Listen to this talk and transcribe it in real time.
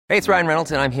Hey, it's Ryan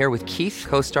Reynolds, and I'm here with Keith,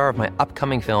 co-star of my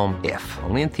upcoming film, If,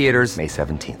 only in theaters May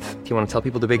 17th. Do you want to tell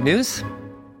people the big news?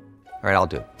 All right, I'll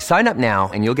do it. Sign up now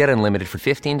and you'll get unlimited for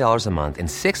 $15 a month and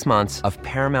 6 months of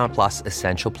Paramount Plus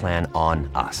Essential Plan on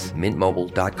us.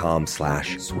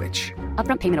 MintMobile.com/switch.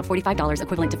 Upfront payment of $45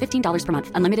 equivalent to $15 per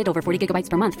month. Unlimited over 40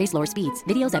 gigabytes per month. Face lower speeds.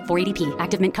 Videos at 480p.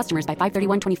 Active Mint customers by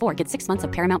 531.24 get 6 months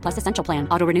of Paramount Plus Essential Plan.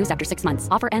 Auto renews after 6 months.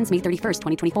 Offer ends May 31st,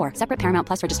 2024. Separate Paramount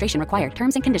Plus registration required.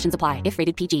 Terms and conditions apply if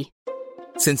rated PG.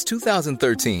 Since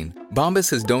 2013, Bombas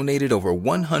has donated over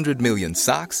 100 million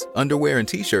socks, underwear, and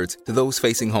T-shirts to those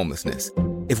facing homelessness.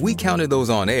 If we counted those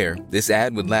on air, this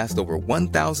ad would last over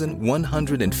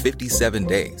 1,157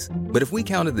 days. But if we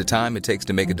counted the time it takes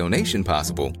to make a donation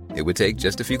possible, it would take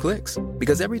just a few clicks.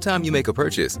 Because every time you make a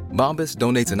purchase, Bombas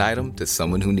donates an item to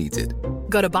someone who needs it.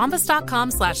 Go to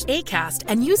bombas.com/ACAST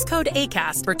and use code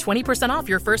ACAST for 20% off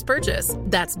your first purchase.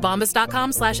 That's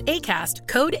bombas.com/ACAST,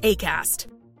 code ACAST.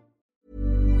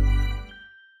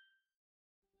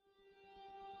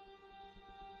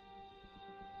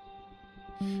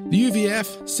 The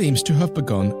UVF seems to have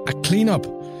begun a clean-up.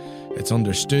 It's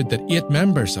understood that 8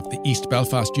 members of the East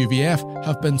Belfast UVF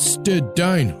have been stood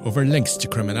down over links to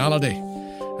criminality.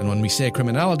 And when we say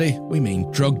criminality, we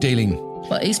mean drug dealing.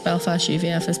 Well, East Belfast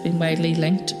UVF has been widely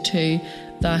linked to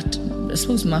that, I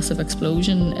suppose, massive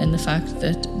explosion in the fact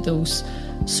that those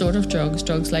sort of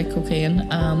drugs like cocaine,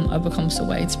 have become so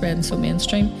widespread and so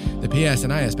mainstream. The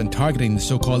PSNI has been targeting the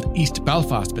so-called East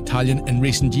Belfast battalion in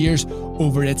recent years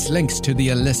over its links to the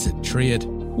illicit trade.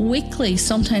 Weekly,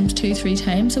 sometimes 2-3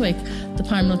 times a week, the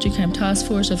Paramilitary Crime Task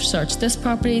Force have searched this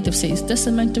property, they've seized this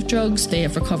amount of drugs, they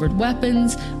have recovered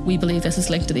weapons. We believe this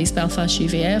is linked to the East Belfast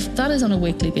UVF. That is on a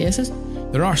weekly basis.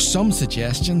 There are some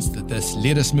suggestions that this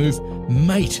latest move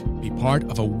might be part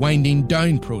of a winding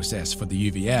down process for the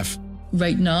UVF.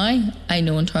 Right now, I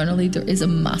know internally there is a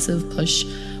massive push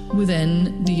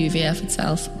within the UVF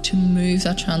itself to move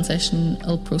that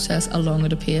transitional process along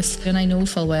at a pace. And I know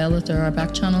full well that there are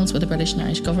back channels with the British and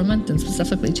Irish government and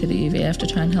specifically to the UVF to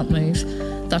try and help move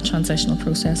that transitional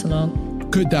process along.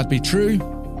 Could that be true?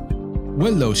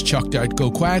 Will those chucked out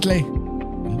go quietly?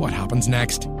 And what happens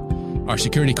next? Our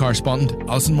security correspondent,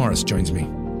 Allison Morris, joins me.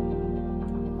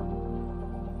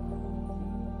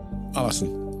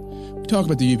 Alison, we talk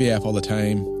about the UVF all the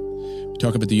time. We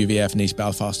talk about the UVF in East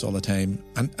Belfast all the time.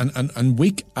 And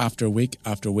week after week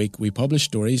after week, we publish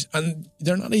stories, and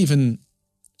they're not even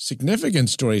significant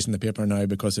stories in the paper now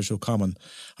because they're so common.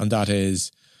 And that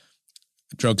is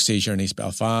drug seizure in East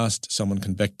Belfast, someone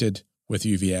convicted with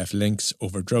UVF links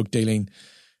over drug dealing.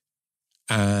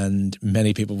 And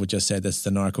many people would just say this is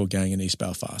the narco gang in East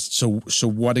Belfast. So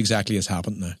what exactly has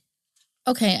happened now?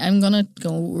 Okay, I'm going to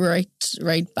go right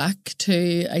back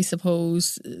to, I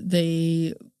suppose,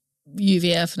 the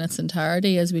UVF in its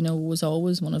entirety, as we know, was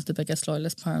always one of the biggest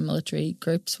loyalist paramilitary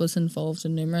groups, was involved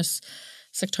in numerous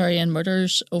sectarian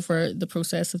murders over the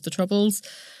process of the Troubles.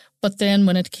 But then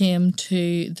when it came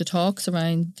to the talks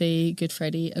around the Good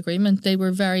Friday Agreement, they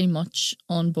were very much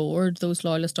on board. Those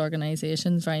loyalist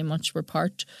organisations very much were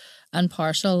part and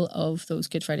parcel of those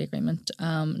Good Friday Agreement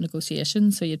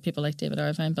negotiations. So you had people like David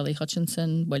Irvine, Billy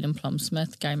Hutchinson, William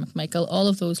Plumsmith, Gary McMichael, all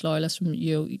of those loyalists from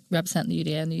representing the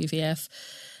UDA and the UVF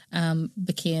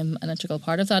became an integral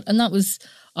part of that. And that was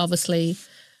obviously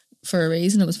for a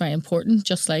reason. It was very important.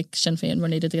 Just like Sinn Féin were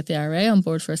needed to get the IRA on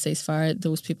board for a ceasefire,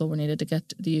 those people were needed to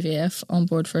get the UVF on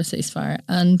board for a ceasefire.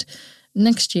 And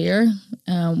next year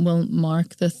will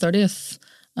mark the 30th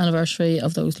anniversary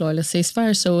of those loyalist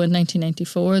ceasefires. So in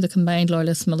 1994, the Combined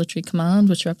Loyalist Military Command,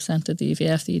 which represented the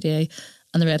UVF, the UDA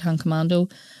and the Red Hand Commando,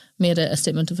 made a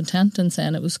statement of intent and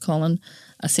saying it was calling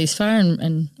a ceasefire,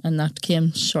 and that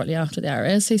came shortly after the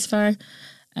IRA ceasefire.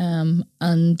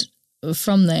 And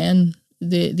from then,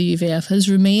 the UVF has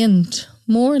remained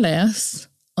more or less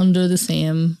under the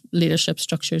same leadership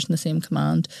structures and the same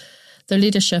command. Their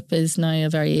leadership is now a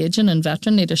very aging and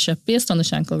veteran leadership based on the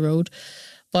Shankill Road.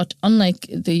 But unlike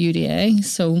the UDA,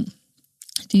 so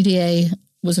the UDA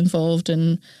was involved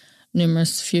in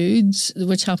numerous feuds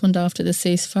which happened after the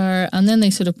ceasefire, and then they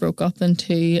sort of broke up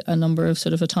into a number of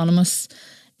sort of autonomous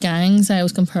gangs. I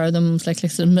always compare them like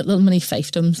sort of little mini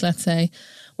fiefdoms, let's say,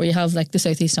 where you have like the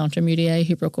South East Antrim UDA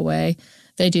who broke away.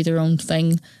 They do their own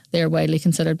thing. They are widely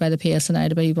considered by the PSNI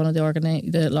to be one of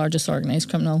the largest organised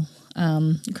criminal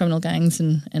gangs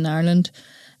in Ireland.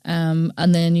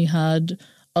 And then you had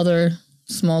other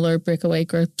smaller breakaway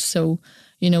groups. So,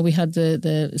 you know, we had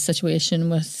the situation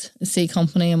with C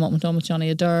Company and what went on with Johnny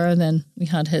Adair, and then we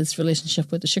had his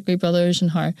relationship with the Shikri brothers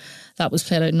and how that was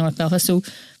played out in North Belfast. So,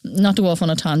 not to go off on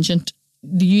a tangent,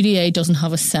 the UDA doesn't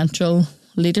have a central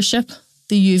leadership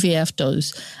the UVF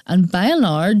does. And by and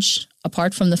large,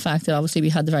 apart from the fact that obviously we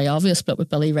had the very obvious split with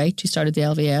Billy Wright, who started the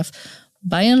LVF,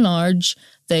 by and large,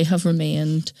 they have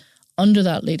remained under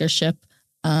that leadership,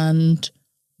 and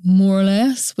more or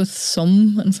less, with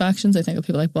some infractions, I think of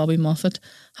people like Bobby Moffat,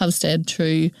 have stayed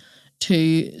true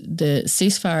to the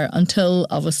ceasefire until,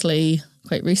 obviously,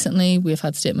 quite recently, we've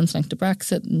had statements linked to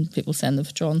Brexit and people saying they've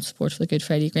withdrawn support for the Good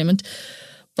Friday Agreement.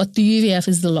 But the UVF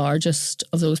is the largest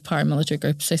of those paramilitary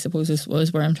groups, I suppose,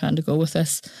 is where I'm trying to go with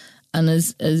this. And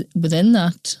is within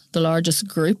that, the largest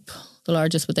group, the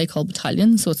largest what they call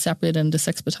battalion, so it's separated into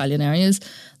 6 battalion areas.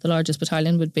 The largest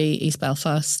battalion would be East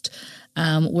Belfast,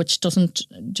 which doesn't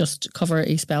just cover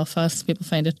East Belfast. People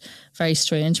find it very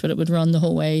strange, but it would run the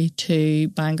whole way to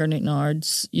Bangor, Newton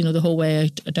Ards, the whole way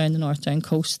out down the North Down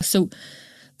coast. So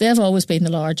they've always been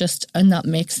the largest, and that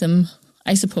makes them,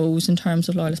 I suppose, in terms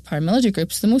of loyalist paramilitary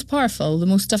groups, the most powerful, the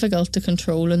most difficult to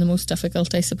control, and the most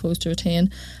difficult, I suppose, to retain.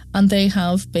 And they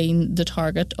have been the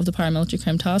target of the Paramilitary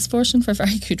Crime Task Force, and for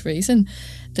very good reason,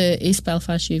 the East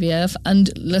Belfast UVF.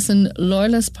 And listen,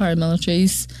 loyalist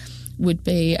paramilitaries would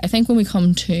be, I think when we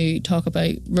come to talk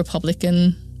about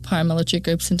Republican paramilitary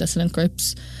groups and dissident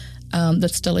groups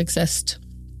that still exist,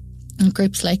 and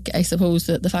groups like, I suppose,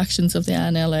 the factions of the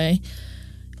INLA,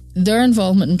 their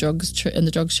involvement in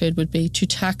the drugs trade would be to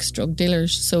tax drug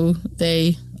dealers. So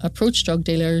they approach drug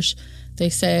dealers, they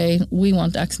say, we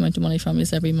want X amount of money from you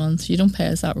every month. If you don't pay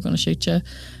us that, we're going to shoot you.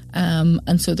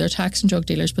 And so they're taxing drug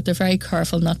dealers, but they're very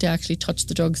careful not to actually touch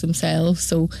the drugs themselves.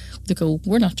 So they go,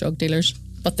 we're not drug dealers,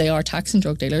 but they are taxing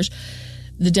drug dealers.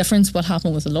 The difference, what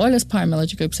happened with the loyalist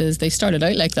paramilitary groups, is they started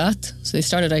out like that. So they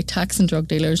started out taxing drug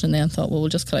dealers and then thought, well, we'll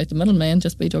just cut out the middlemen,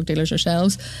 just be drug dealers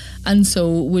ourselves. And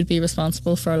so would be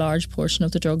responsible for a large portion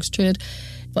of the drugs trade.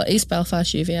 But East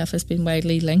Belfast UVF has been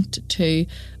widely linked to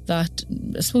that,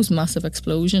 I suppose, massive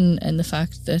explosion in the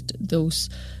fact that those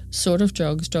sort of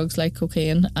drugs like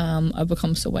cocaine, have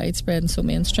become so widespread and so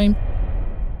mainstream.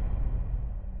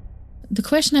 The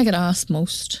question I get asked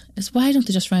most is, why don't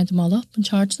they just round them all up and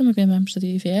charge them or be members of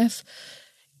the UVF?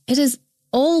 It is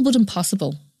all but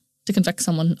impossible to convict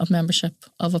someone of membership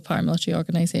of a paramilitary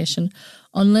organisation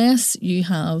unless you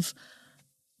have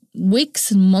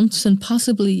weeks and months and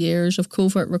possibly years of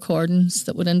covert recordings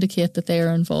that would indicate that they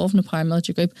are involved in a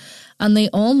paramilitary group, and they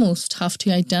almost have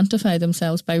to identify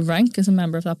themselves by rank as a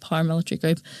member of that paramilitary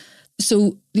group.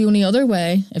 So the only other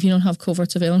way, if you don't have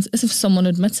covert surveillance, is if someone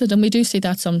admits it. And we do see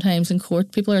that sometimes in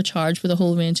court. People are charged with a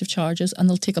whole range of charges and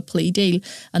they'll take a plea deal.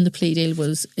 And the plea deal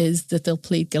is that they'll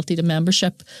plead guilty to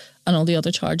membership and all the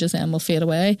other charges then will fade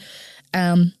away.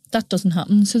 That doesn't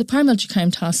happen. So the paramilitary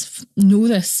crime tasks know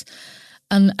this.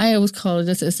 And I always call it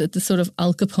this, is the sort of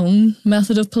Al Capone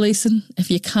method of policing.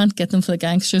 If you can't get them for the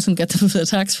gangsters and get them for the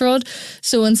tax fraud.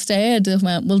 So instead they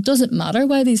went, well, does it matter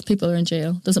why these people are in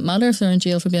jail? Does it matter if they're in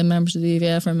jail for being members of the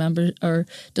UVF or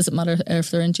does it matter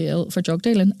if they're in jail for drug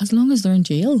dealing? As long as they're in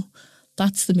jail,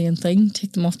 that's the main thing.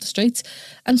 Take them off the streets.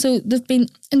 And so they've been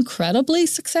incredibly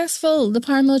successful, the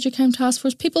Paramilitary Crime Task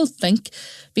Force. People think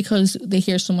because they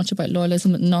hear so much about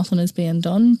loyalism that nothing is being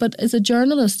done. But as a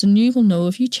journalist, and you will know,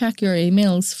 if you check your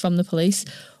emails from the police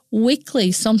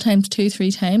weekly, sometimes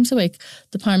 2-3 times a week,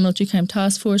 the Paramilitary Crime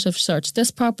Task Force have searched this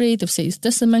property, they've seized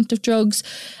this amount of drugs,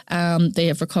 they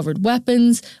have recovered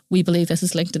weapons, we believe this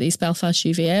is linked to the East Belfast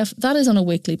UVF. That is on a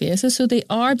weekly basis, so they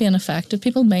are being effective.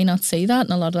 People may not see that,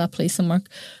 and a lot of that policing work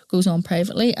goes on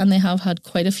privately, and they have had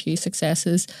quite a few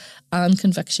successes and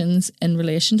convictions in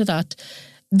relation to that.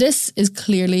 This is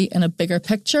clearly in a bigger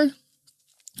picture.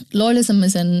 Loyalism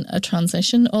is in a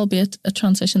transition, albeit a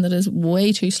transition that is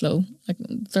way too slow, like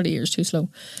 30 years too slow.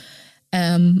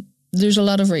 There's a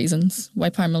lot of reasons why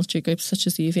paramilitary groups such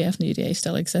as the UVF and the UDA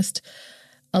still exist.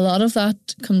 A lot of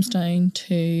that comes down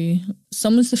to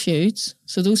some of the feuds.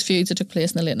 So those feuds that took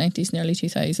place in the late 90s and early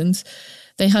 2000s,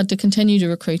 they had to continue to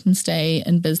recruit and stay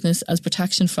in business as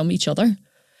protection from each other.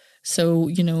 So,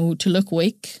 to look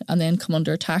weak and then come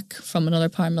under attack from another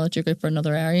paramilitary group or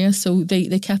another area. So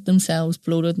they kept themselves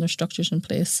bloated and their structures in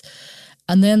place.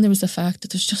 And then there was the fact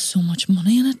that there's just so much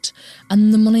money in it.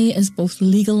 And the money is both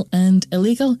legal and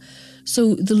illegal.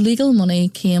 So the legal money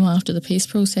came after the peace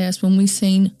process when we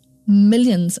seen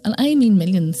millions, and I mean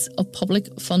millions, of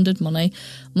public funded money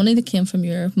that came from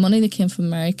Europe, money that came from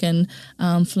American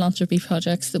philanthropy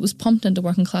projects that was pumped into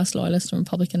working class loyalist and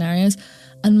Republican areas.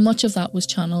 And much of that was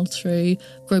channeled through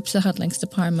groups that had links to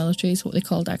paramilitaries, what they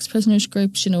called ex-prisoners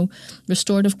groups,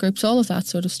 restorative groups, all of that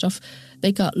sort of stuff.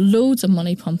 They got loads of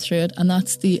money pumped through it, and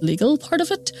that's the legal part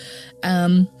of it.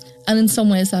 And in some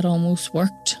ways that almost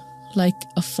worked like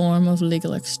a form of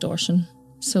legal extortion.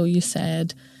 So you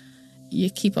said, you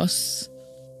keep us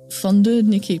funded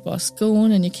and you keep us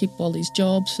going and you keep all these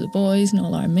jobs for the boys and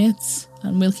all our mates,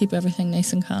 and we'll keep everything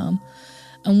nice and calm.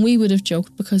 And we would have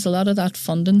joked, because a lot of that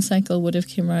funding cycle would have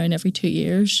came around every 2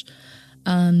 years.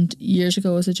 And years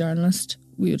ago, as a journalist,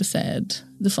 we would have said,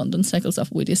 the funding cycle's up,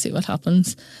 wait till you see what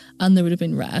happens. And there would have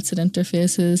been riots at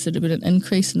interfaces, there'd have been an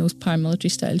increase in those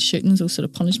paramilitary style shootings, those sort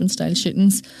of punishment style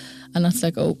shootings. And that's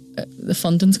like, the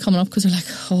funding's coming up, because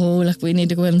they're like, we need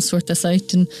to go in and sort this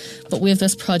out. But we have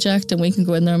this project and we can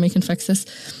go in there and we can fix this.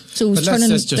 So it was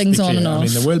turning things on and off. I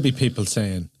mean, there will be people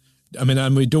saying,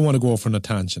 and we don't want to go off on a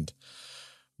tangent,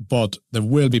 but there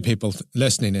will be people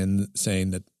listening in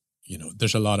saying that,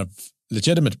 there's a lot of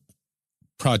legitimate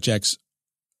projects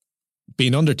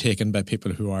being undertaken by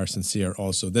people who are sincere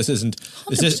also.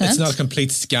 It's not a complete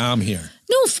scam here.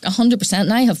 No, 100%.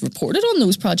 And I have reported on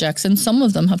those projects, and some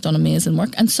of them have done amazing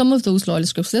work. And some of those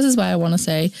loyalist groups, this is why I want to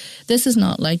say, this is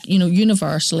not like,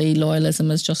 universally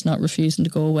loyalism is just not refusing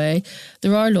to go away.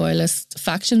 There are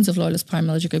factions of loyalist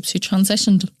paramilitary groups who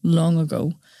transitioned long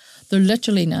ago. They're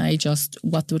literally now just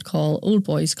what they would call old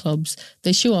boys clubs.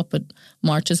 They show up at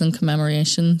marches and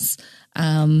commemorations,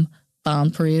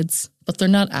 band parades, but they're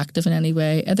not active in any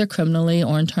way, either criminally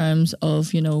or in terms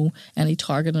of, any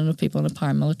targeting of people in the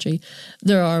paramilitary.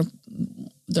 There are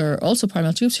also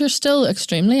paramilitary groups who are still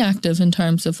extremely active in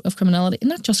terms of criminality, and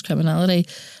not just criminality.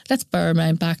 Let's bear in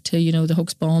mind back to, the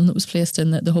hoax bomb that was placed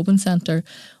in the Hoban Centre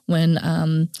when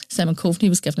Simon Coveney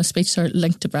was given a speech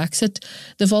linked to Brexit.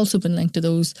 They've also been linked to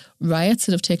those riots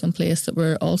that have taken place that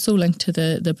were also linked to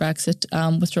the Brexit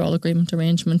withdrawal agreement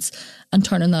arrangements, and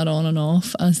turning that on and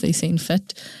off as they seen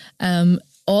fit.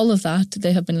 All of that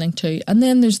they have been linked to. And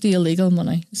then there's the illegal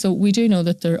money. So we do know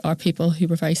that there are people who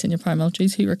were very senior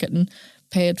paramilitaries who are getting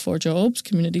paid for jobs,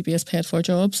 community-based paid for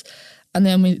jobs. And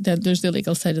then there's the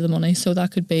illegal side of the money. So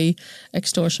that could be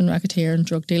extortion, racketeering,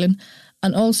 drug dealing.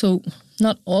 And also,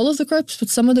 not all of the groups, but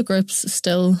some of the groups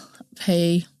still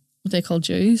pay what they call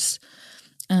dues,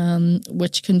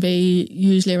 which can be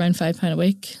usually around £5 a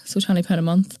week, so £20 a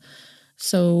month.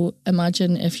 So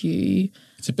imagine if you...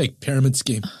 It's a big pyramid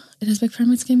scheme. It is a big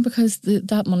pyramid scheme, because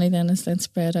that money then is then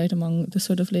spread out among the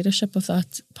sort of leadership of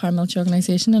that paramilitary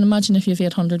organisation. And imagine if you have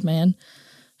 800 men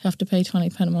who have to pay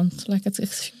 £20 a month.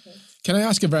 It's Can I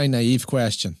ask a very naive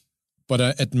question?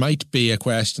 But it might be a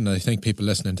question that I think people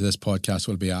listening to this podcast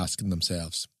will be asking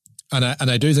themselves. And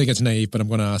I do think it's naive, but I'm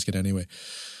going to ask it anyway.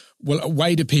 Well,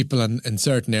 why do people in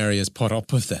certain areas put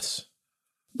up with this?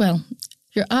 Well,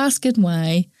 you're asking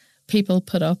why people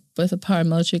put up with a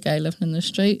paramilitary guy living in the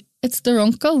street. It's their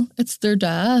uncle, it's their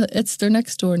dad, it's their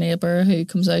next door neighbour who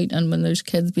comes out and when there's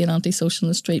kids being antisocial in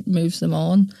the street, moves them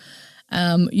on.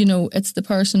 It's the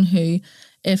person who,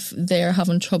 if they're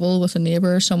having trouble with a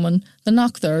neighbour or someone, they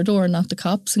knock their door and not the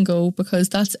cops and go, because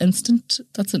that's instant.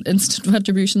 That's an instant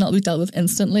retribution that'll be dealt with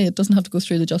instantly. It doesn't have to go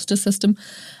through the justice system.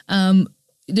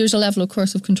 There's a level of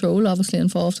coercive control obviously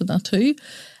involved in that too,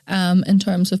 in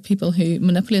terms of people who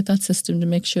manipulate that system to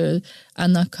make sure,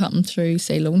 and that happens through,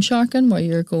 say, loan sharking, where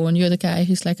you're the guy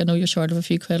who's like, I know you're short of a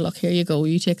few quid, look, here you go,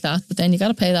 you take that, but then you got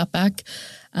to pay that back.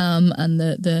 And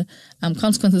the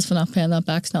consequences for not paying that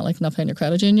back is not like not paying your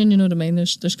credit union, you know what I mean?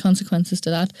 There's consequences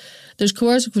to that. There's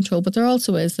coercive control, but there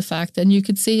also is the fact, and you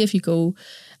could see if you go,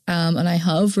 and I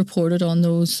have reported on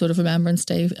those sort of Remembrance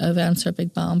Day events or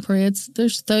big band parades,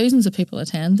 there's thousands of people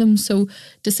attend them. So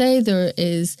to say there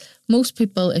is, most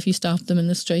people, if you stop them in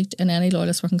the street in any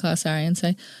loyalist working class area and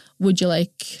say, would you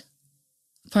like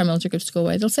paramilitary groups to go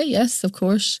away? They'll say yes, of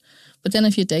course. But then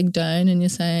if you dig down and you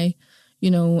say,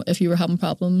 if you were having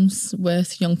problems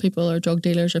with young people or drug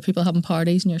dealers or people having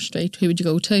parties in your street, who would you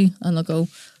go to? And they'll go,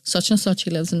 such and such,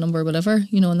 he lives in number whatever,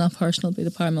 and that person will be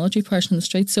the paramilitary person in the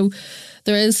street. So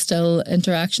there is still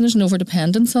interaction. There's an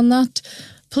over-dependence on that.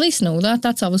 Police know that.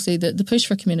 That's obviously the push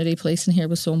for community policing here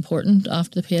was so important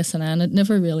after the PSNN. It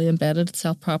never really embedded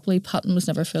itself properly. Pattern was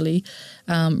never fully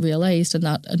realised, and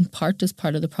that in part is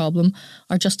part of the problem.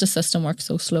 Our justice system works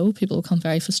so slow. People become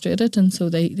very frustrated, and so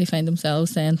they find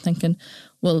themselves then thinking,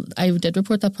 well, I did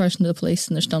report that person to the police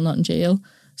and they're still not in jail,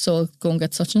 so I'll go and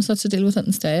get such and such to deal with it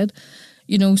instead.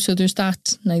 So there's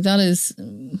that. Now, that is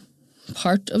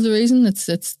part of the reason.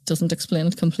 It doesn't explain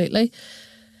it completely.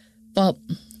 But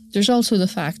there's also the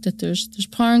fact that there's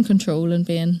power and control in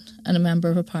being a member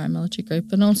of a paramilitary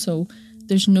group, and also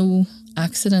there's no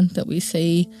accident that we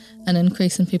see an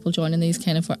increase in people joining these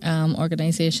kind of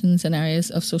organisations in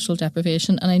areas of social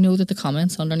deprivation. And I know that the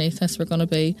comments underneath this were going to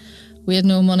be, we had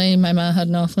no money, my ma had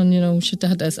nothing, she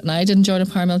had this, and I didn't join a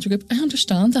paramilitary group. I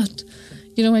understand that.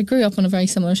 I grew up in a very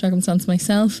similar circumstance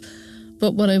myself,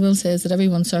 But what I will say is that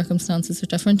everyone's circumstances are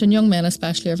different, and young men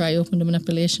especially are very open to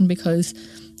manipulation because,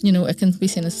 you know, it can be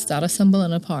seen as a status symbol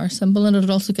and a power symbol, and it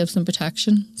also gives them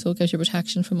protection. So it gives you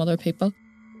protection from other people.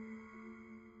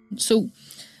 So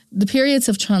the periods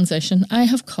of transition, I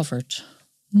have covered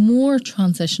more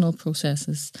transitional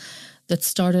processes that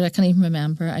started, I can't even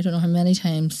remember, I don't know how many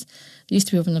times. They used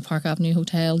to be over in the Park Avenue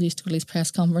Hotel, they used to go to these press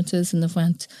conferences and they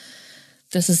went,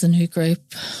 this is the new group,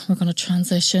 we're going to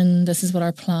transition, this is what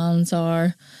our plans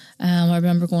are. I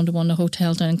remember going to one of the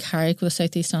hotels down in Carrick with the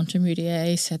South East Antrim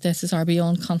UDA, said this is our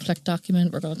Beyond Conflict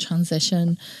document, we're going to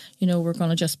transition, you know, we're going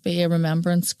to just be a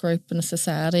remembrance group in a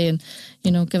society and,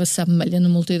 you know, give us 7 million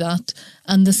and we'll do that.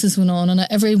 And this has went on, and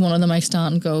every one of them I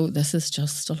stand and go, this is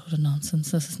just a load of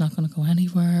nonsense, this is not going to go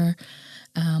anywhere.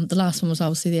 The last one was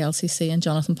obviously the LCC and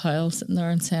Jonathan Powell sitting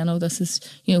there and saying, oh, this is,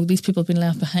 you know, these people have been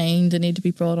left behind, they need to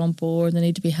be brought on board, they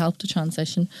need to be helped to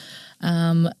transition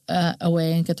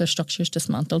away and get their structures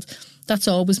dismantled. That's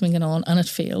always been going on, and it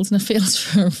fails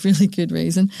for a really good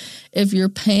reason. If you're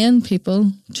paying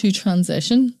people to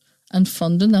transition and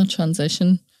funding that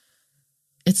transition,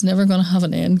 it's never going to have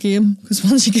an end game, because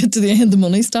once you get to the end, the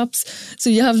money stops. So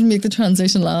you have to make the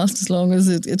transition last as long as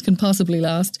it can possibly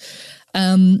last.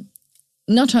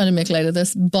 Not trying to make light of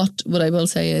this, but what I will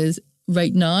say is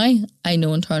right now, I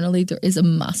know internally there is a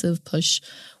massive push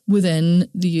within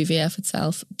the UVF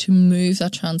itself to move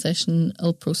that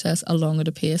transitional process along at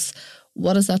a pace.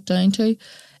 What is that down to?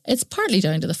 It's partly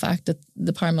down to the fact that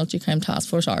the Paramilitary Crime Task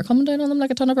Force are coming down on them like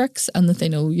a ton of bricks, and that they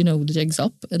know, you know, the jig's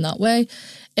up in that way.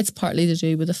 It's partly to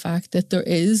do with the fact that there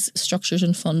is structures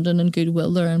and funding and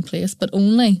goodwill that are in place, but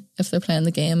only if they're playing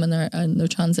the game and they're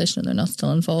transitioning and they're not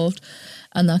still involved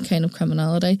and that kind of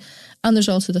criminality. And there's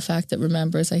also the fact that,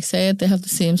 remember, as I said, they have the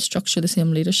same structure, the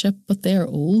same leadership, but they're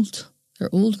old. They're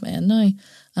old men now.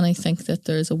 And I think that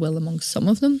there is a will amongst some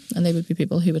of them, and they would be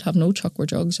people who would have no truck or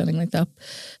drugs or anything like that,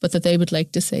 but that they would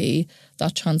like to see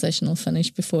that transitional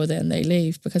finish before then they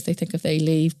leave, because they think if they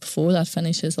leave before that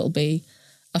finishes, it'll be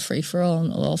a free-for-all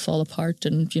and it'll all fall apart,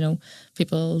 and, you know,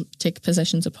 people take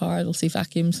positions of power, they'll see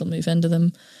vacuums, they'll move into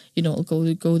them, you know,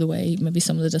 it'll go the way maybe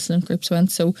some of the dissident groups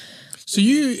went. So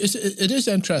it is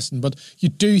interesting, but you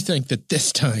do think that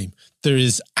this time there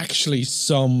is actually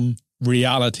some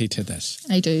reality to this?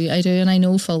 I do, and I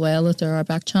know full well that there are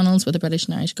back channels with the British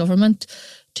and Irish government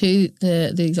to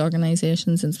these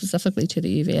organisations, and specifically to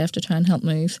the UVF, to try and help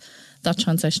move that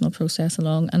transitional process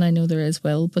along. And I know there is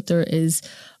will, but there is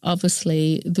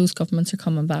obviously, those governments are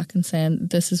coming back and saying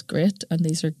this is great and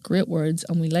these are great words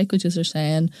and we like what you're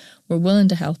saying, we're willing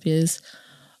to help you.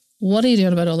 What are you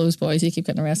doing about all those boys you keep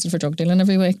getting arrested for drug dealing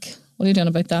every week? What are you doing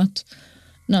about that?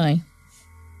 Now,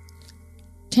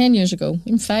 10 years ago,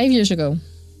 even 5 years ago,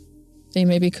 they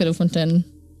maybe could have went in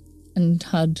and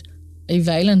had a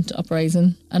violent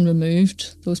uprising and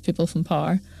removed those people from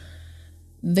power.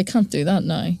 They can't do that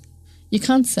now. You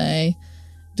can't say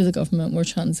to the government, we're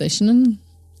transitioning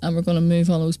and we're going to move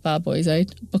all those bad boys out,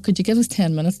 but could you give us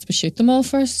 10 minutes to shoot them all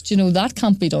first? You know, that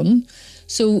can't be done.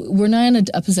 So we're now in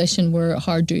a position where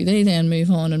how do they then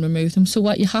move on and remove them? So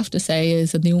what you have to say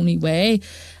is that the only way,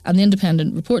 and the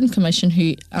Independent Reporting Commission,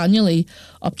 who annually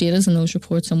update us on those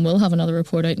reports, and we'll have another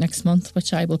report out next month,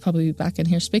 which I will probably be back in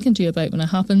here speaking to you about when it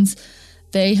happens,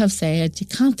 they have said you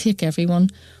can't take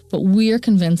everyone, but we're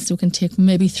convinced we can take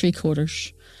maybe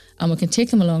 3/4, and we can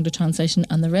take them along to transition,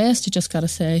 and the rest you just got to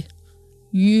say,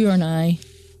 you or I,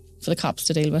 for the cops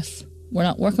to deal with. We're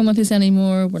not working with this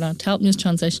anymore. We're not helping you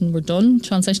transition. We're done.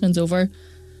 Transitioning's over.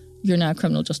 You're now a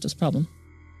criminal justice problem.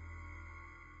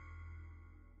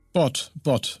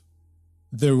 But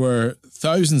there were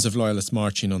thousands of loyalists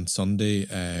marching on Sunday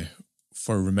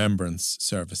for remembrance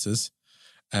services.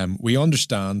 We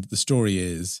understand the story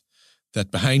is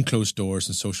that behind closed doors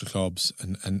in social clubs,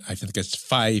 and I think it's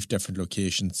 5 different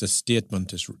locations, this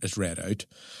statement is read out,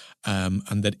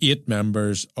 and that 8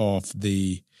 members of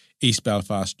the East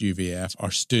Belfast UVF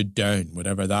are stood down,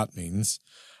 whatever that means.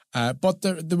 But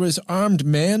there was armed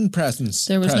men presence.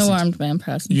 There was no armed men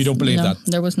presence. You don't believe that?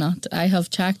 There was not. I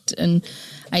have checked, and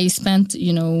I spent,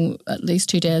 at least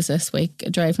 2 days this week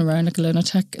driving around like a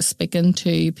lunatic, speaking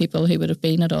to people who would have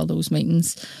been at all those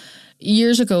meetings.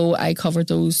 Years ago, I covered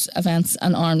those events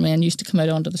and armed men used to come out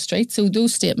onto the street. So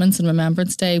those statements on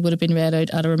Remembrance Day would have been read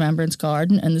out at a Remembrance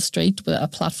Garden in the street with a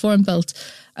platform built,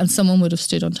 and someone would have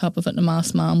stood on top of it and a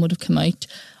masked man would have come out,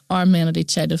 armed men at each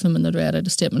side of them, and they'd read out a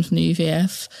statement from the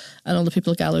UVF, and all the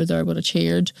people gathered there would have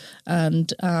cheered, and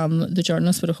the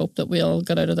journalists would have hoped that we all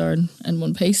got out of there in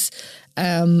one piece.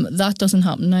 That doesn't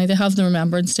happen now. They have the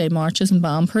Remembrance Day marches and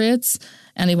band parades.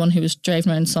 Anyone who was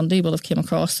driving around Sunday will have came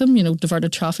across them,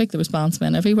 diverted traffic. There was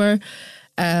bandsmen everywhere.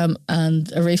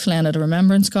 and a refill at a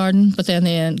remembrance garden, but then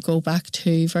they go back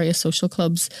to various social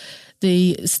clubs.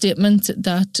 The statement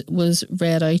that was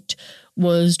read out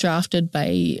was drafted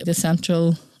by the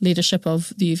central leadership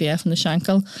of the UVF and the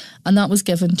Shankill, and that was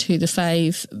given to the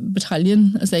 5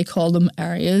 battalion, as they call them,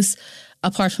 areas,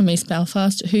 apart from East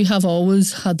Belfast, who have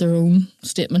always had their own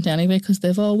statement anyway, because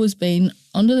they've always been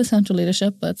under the central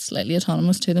leadership, but slightly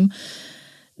autonomous to them.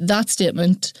 That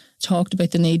statement talked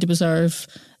about the need to preserve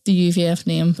the UVF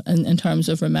name in terms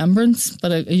of remembrance,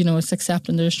 but it's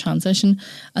accepting there's transition.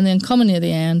 And then coming near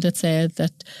the end, it said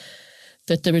that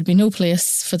there would be no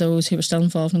place for those who were still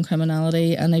involved in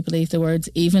criminality, and I believe the words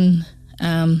even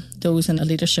those in a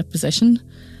leadership position,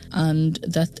 and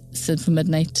that said from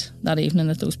midnight that evening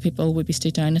that those people would be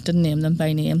stood down. It didn't name them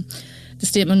by name. The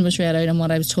statement was read out, and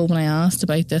what I was told when I asked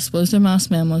about this, was there masked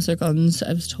men, was there guns?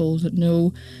 I was told that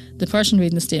no. The person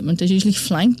reading the statement is usually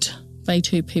flanked by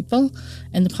 2 people.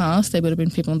 In the past, they would have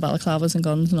been people in balaclavas and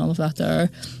guns and all of that there.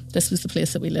 This was the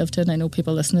place that we lived in. I know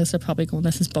people listening to this are probably going,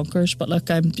 this is bunkers, but look,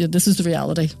 this is the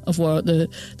reality of where the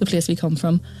place we come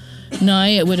from. Now,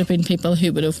 it would have been people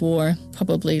who would have wore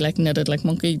probably like knitted, like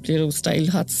monkey style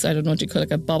hats, I don't know what you call it,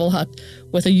 like a bobble hat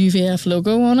with a UVF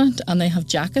logo on it, and they have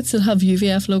jackets that have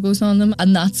UVF logos on them,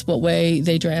 and that's what way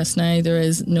they dress now. There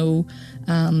is no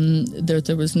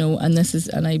there was no, and this is,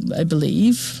 and I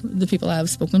believe the people I have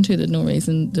spoken to, that no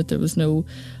reason that there was no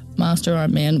masked or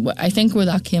armed men. I think where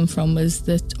that came from was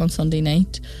that on Sunday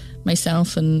night,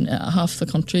 myself and half the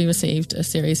country received a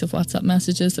series of WhatsApp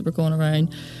messages that were going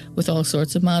around with all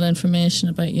sorts of mad information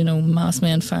about, masked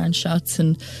men firing shots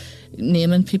and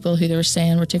naming people who they were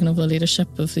saying were taking over the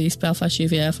leadership of the East Belfast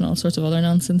UVF and all sorts of other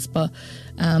nonsense. But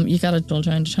you got to drill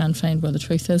down to try and find where the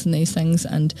truth is in these things.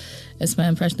 And it's my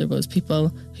impression there was people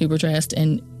who were dressed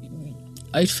in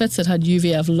outfits that had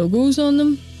UVF logos on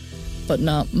them, but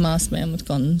not masked men with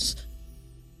guns.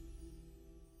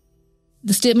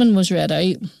 The statement was read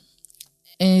out.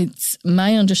 It's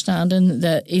my understanding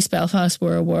that East Belfast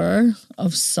were aware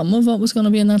of some of what was going to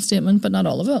be in that statement, but not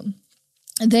all of it.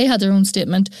 They had their own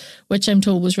statement, which I'm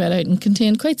told was read out and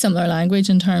contained quite similar language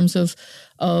in terms of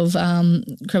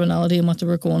criminality and what they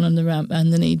were going on,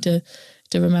 and the need to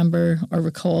remember or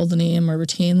recall the name or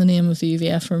retain the name of the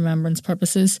UVF for remembrance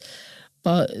purposes.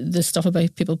 But the stuff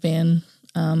about people being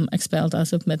expelled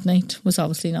as of midnight was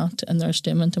obviously not in their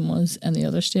statement and was in the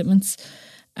other statements.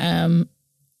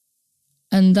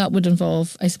 And that would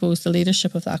involve, I suppose, the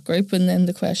leadership of that group. And then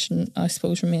the question, I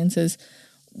suppose, remains is,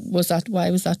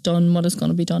 why was that done? What is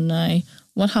going to be done now?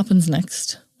 What happens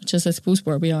next? Which is, I suppose,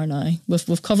 where we are now.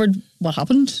 We've covered what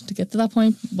happened to get to that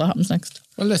point. What happens next?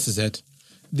 Well, this is it.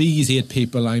 These 8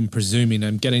 people, I'm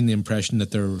getting the impression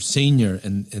that they're senior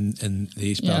in the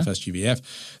East Belfast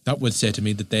UVF. That would say to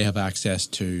me that they have access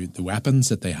to the weapons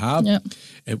that they have. Yep.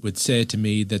 It would say to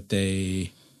me that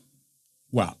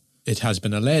it has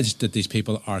been alleged that these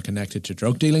people are connected to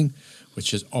drug dealing,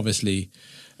 which is obviously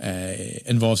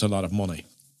involves a lot of money.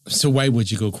 So why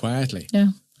would you go quietly? Yeah.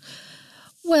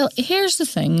 Well, here's the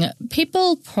thing.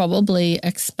 People probably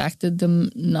expected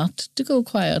them not to go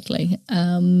quietly.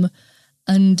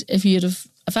 And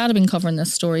if I'd been covering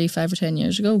this story 5 or 10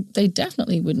 years ago, they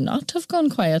definitely would not have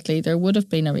gone quietly. There would have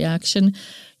been a reaction.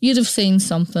 You'd have seen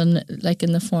something like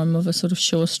in the form of a sort of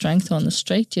show of strength on the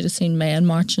street. You'd have seen men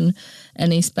marching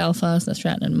in East Belfast in a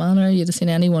threatening manner. You'd have seen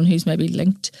anyone who's maybe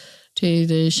linked to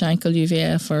the Shankill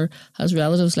UVF or has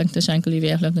relatives linked to Shankill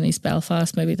UVF living in East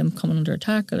Belfast, maybe them coming under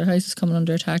attack or their houses coming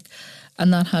under attack,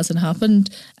 and that hasn't happened.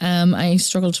 I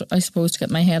struggled, I suppose, to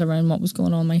get my head around what was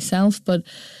going on myself, but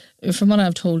from what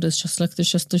I've told is just, look,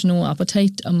 there's no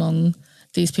appetite among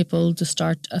these people to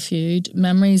start a feud.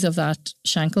 Memories of that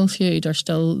Shankill feud are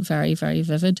still very, very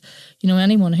vivid.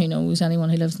 Anyone who knows, anyone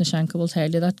who lives in the Shankill will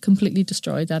tell you that completely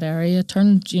destroyed that area. It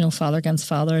turned, father against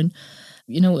father, and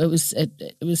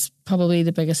it was probably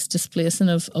the biggest displacing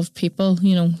of people.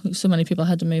 So many people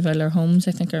had to move out of their homes.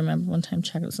 I think I remember one time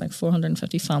checking, it was like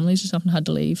 450 families or something had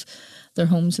to leave their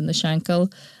homes in the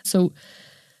Shankill. So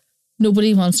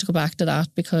nobody wants to go back to that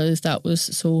because that was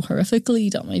so horrifically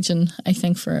damaging, I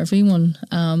think, for everyone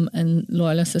in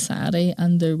Loyalist society,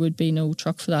 and there would be no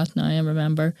truck for that now, I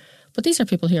remember. But these are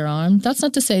people who are armed. That's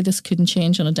not to say this couldn't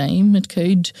change on a dime. It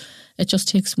could. It just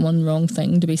takes one wrong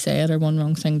thing to be said or one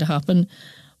wrong thing to happen.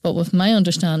 But with my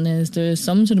understanding is there is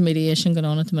some sort of mediation going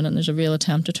on at the minute, and there's a real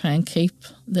attempt to try and keep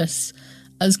this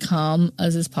as calm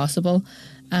as is possible.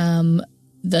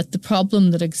 That the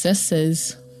problem that exists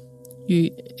is you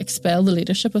expel the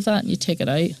leadership of that and you take it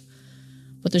out.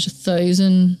 But there's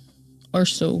 1,000 or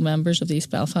so members of the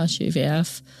East Belfast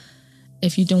UVF.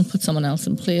 If you don't put someone else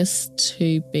in place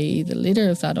to be the leader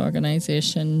of that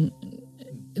organisation,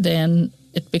 then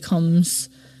it becomes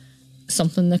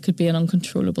something that could be an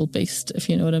uncontrollable beast, if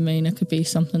you know what I mean. It could be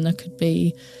something that could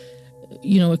be,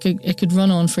 it could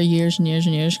run on for years and years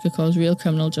and years, could cause real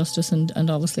criminal justice and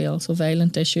obviously also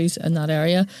violent issues in that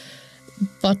area.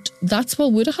 But that's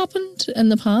what would have happened in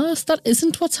the past. That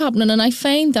isn't what's happening, and I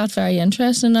find that very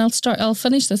interesting. And I'll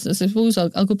finish this. I suppose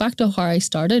I'll go back to how I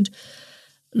started.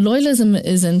 Loyalism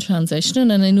is in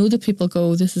transition, and I know that people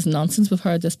go, this is nonsense, we've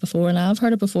heard this before, and I've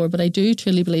heard it before, but I do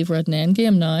truly believe we're at an end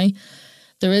game now.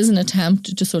 There is an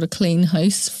attempt to sort of clean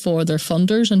house for their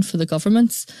funders and for the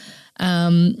governments.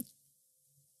 Clean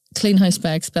house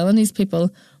by expelling these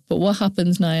people. But what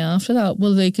happens now after that?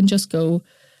 Well, they can just go,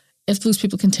 if those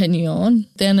people continue on,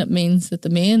 then it means that the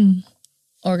main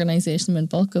organisation, the main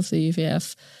bulk of the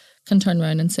UVF, can turn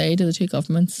around and say to the two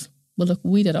governments, well, look,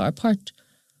 we did our part.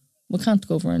 We can't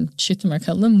go over and shoot them or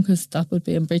kill them because that would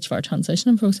be in breach of our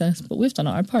transitioning process. But we've done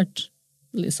our part.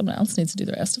 Someone else needs to do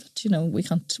the rest of it. We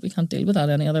can't deal with that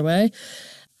any other way.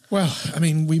 Well, I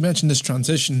mean, we mentioned this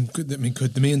transition. Could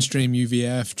the mainstream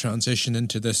UVF transition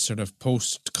into this sort of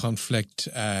post-conflict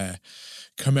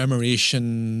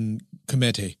commemoration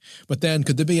committee? But then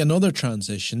could there be another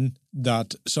transition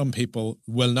that some people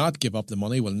will not give up the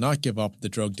money, will not give up the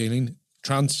drug dealing,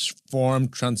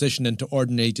 transition into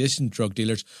ordinary decent drug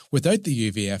dealers without the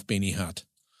UVF beanie hat?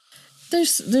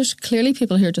 There's clearly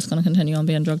people who are just going to continue on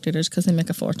being drug dealers because they make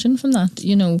a fortune from that,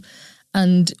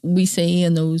 and we see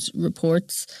in those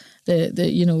reports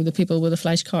the people with the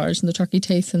flash cars and the turkey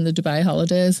teeth and the Dubai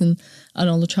holidays and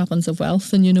all the trappings of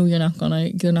wealth, and they're not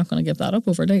gonna give that up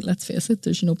overnight. Let's face it,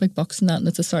 there's big bucks in that, and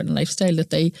it's a certain lifestyle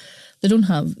that they don't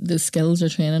have the skills or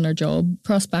training or job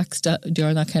prospects to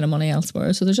earn that kind of money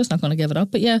elsewhere, so they're just not going to give it up.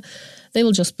 But yeah, they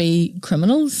will just be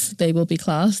criminals. They will be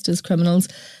classed as criminals.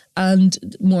 And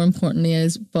more importantly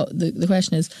but the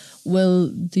question is,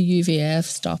 will the UVF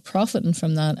stop profiting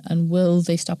from that, and will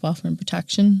they stop offering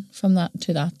protection from that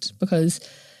to that? Because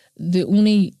the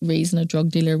only reason a drug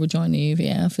dealer would join the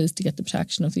UVF is to get the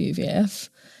protection of the UVF.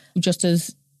 Just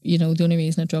as, the only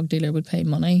reason a drug dealer would pay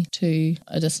money to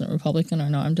a dissident Republican or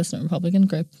an armed dissident Republican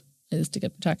group is to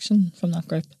get protection from that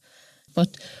group.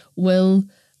 But will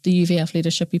the UVF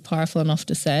leadership be powerful enough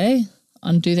to say,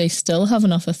 and do they still have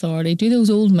enough authority? Do those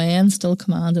old men still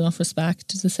command enough respect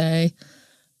to say,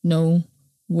 no,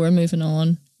 we're moving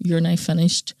on, you're now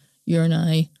finished, you're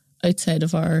now outside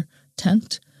of our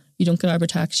tent, you don't get our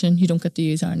protection, you don't get to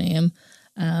use our name,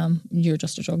 you're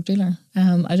just a drug dealer?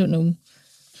 I don't know.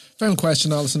 Final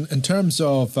question, Alison. In terms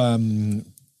of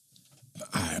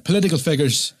political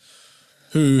figures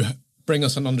who bring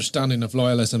us an understanding of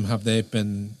loyalism, have they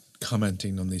been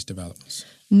commenting on these developments?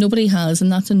 Nobody has,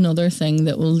 and that's another thing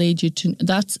that will lead you to,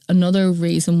 that's another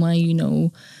reason why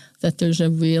that there's a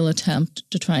real attempt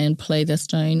to try and play this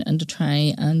down and to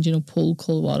try and, pull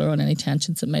cold water on any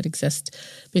tensions that might exist.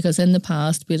 Because in the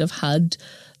past, we'd have had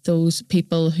those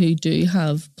people who do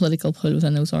have political pull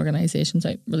within those organisations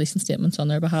out releasing statements on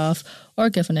their behalf, or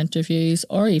giving interviews,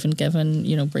 or even giving,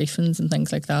 briefings and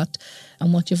things like that.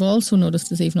 And what you've also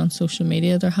noticed is even on social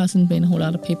media, there hasn't been a whole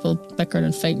lot of people bickering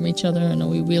and fighting each other, and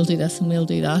we'll do this and we'll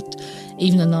do that.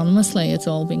 Even anonymously, it's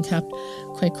all been kept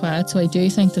quite quiet. So I do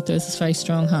think that there's this very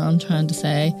strong hand trying to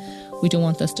say, we don't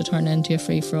want this to turn into a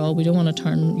free-for-all. We don't want to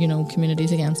turn,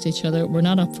 communities against each other. We're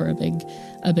not up for a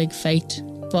big fight.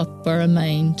 But bear in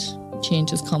mind,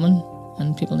 change is coming,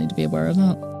 and people need to be aware of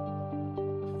that.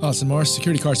 Allison Morris,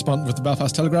 security correspondent with the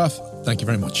Belfast Telegraph, thank you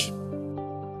very much.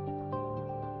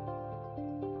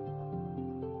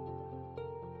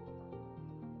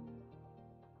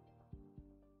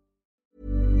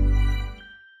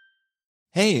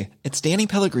 Hey, it's Danny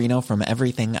Pellegrino from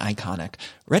Everything Iconic.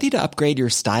 Ready to upgrade your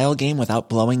style game without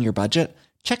blowing your budget?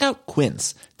 Check out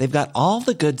Quince. They've got all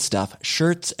the good stuff,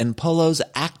 shirts and polos,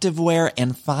 activewear,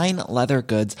 and fine leather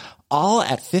goods, all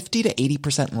at 50 to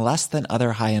 80% less than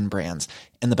other high-end brands.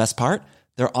 And the best part?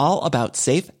 They're all about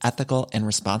safe, ethical, and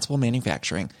responsible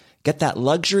manufacturing. Get that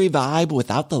luxury vibe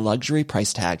without the luxury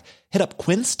price tag. Hit up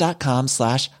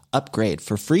quince.com/upgrade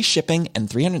for free shipping and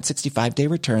 365-day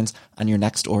returns on your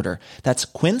next order. That's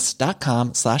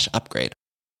quince.com/upgrade.